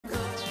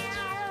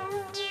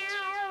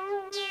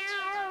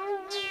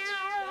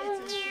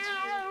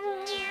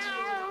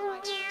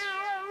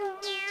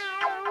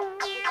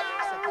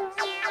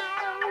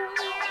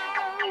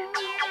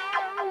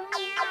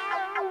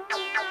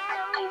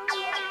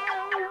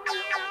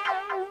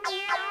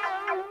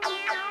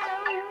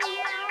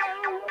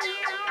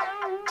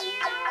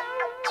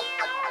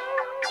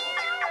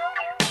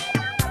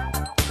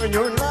when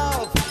you're in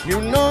love,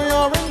 you know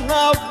you're in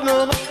love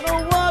no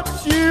matter what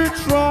you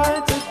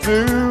try to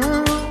do.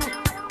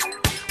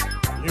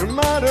 You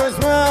might as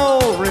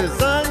well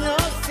resign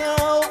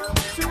yourself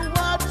to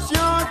what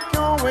you're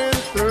going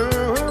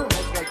through.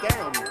 Let's go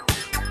down.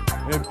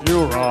 If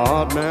you're a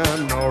hard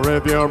man or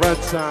if you're a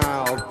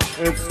child,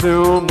 it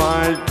still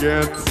might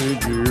get to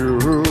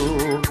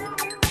you.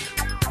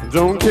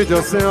 Don't kid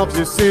yourself,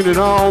 you've seen it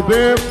all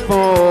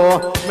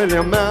before.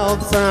 Million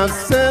mouths have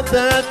said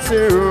that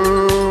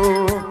too.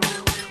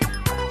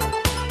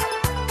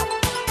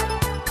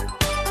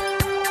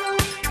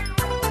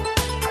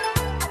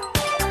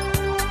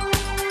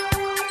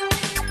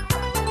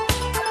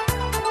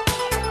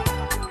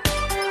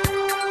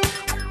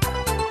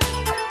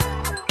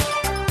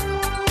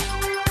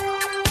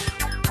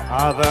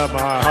 I've had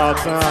my hard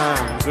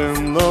times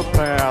in the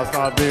past.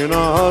 I've been a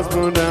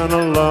husband and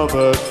a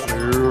lover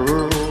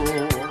too.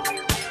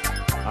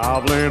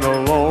 I've lain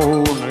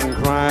alone and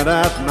cried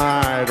at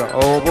night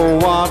over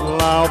what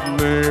love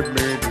made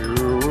me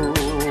do.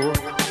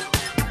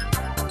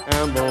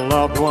 And the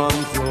loved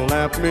ones who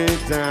let me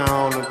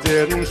down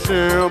didn't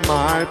share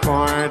my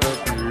point of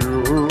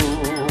view.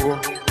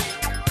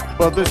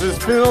 But this is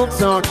Phil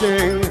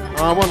talking.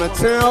 I want to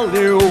tell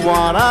you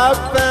what I've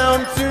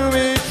found to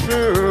be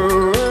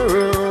true.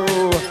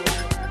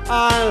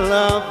 I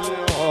love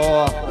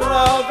your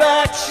love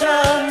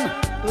action.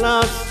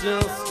 Love's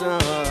just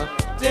a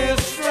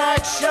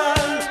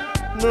distraction.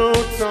 No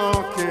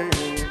talking,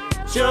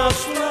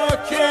 just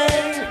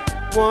looking,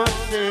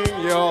 watching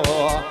your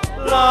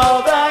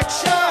love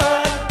action.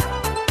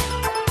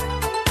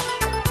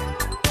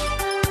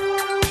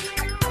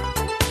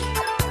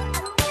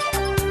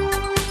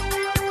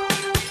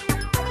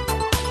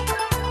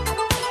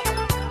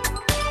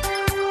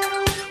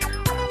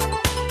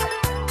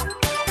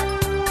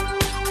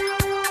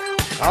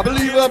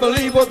 I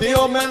believe what the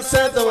old man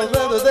said, though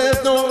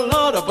there's no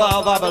Lord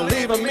above. I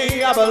believe in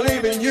me, I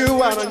believe in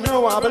you, and I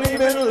know I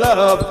believe in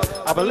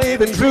love. I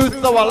believe in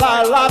truth, though I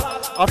lie a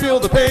lot. I feel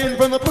the pain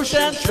from the push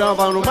and shove.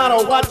 No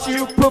matter what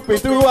you put me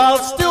through, I'll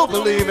still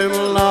believe in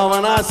love.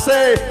 And I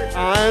say,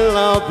 I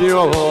love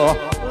your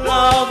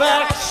love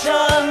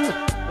action.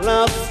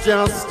 Love's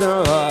just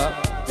a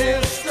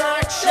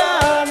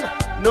distraction.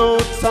 No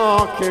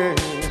talking,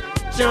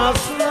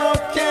 just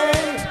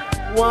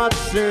looking,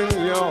 watching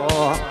your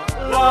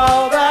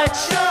love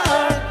action.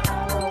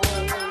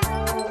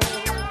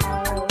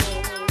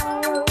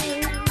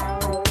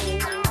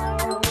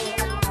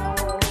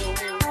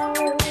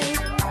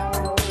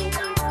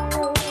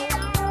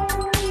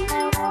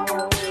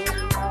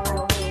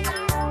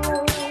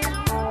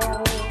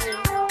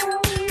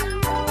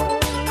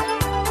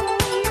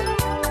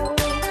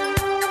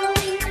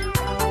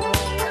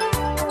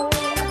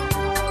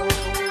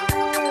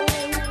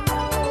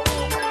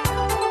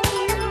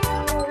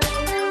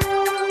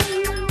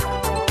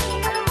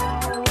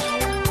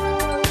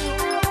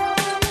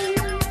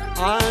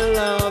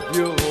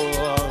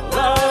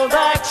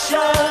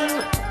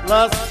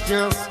 Love's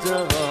just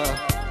a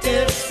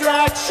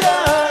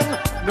distraction.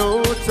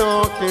 No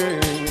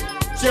talking,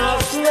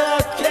 just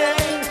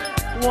looking,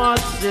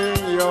 watching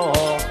your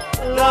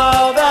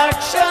love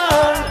action.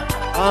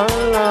 I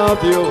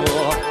love your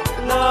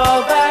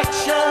love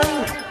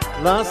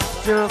action.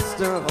 Love's just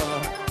a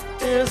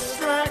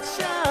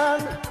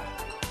distraction.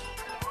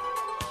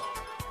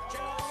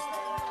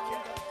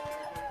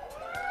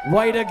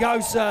 Way to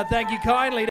go, sir. Thank you kindly.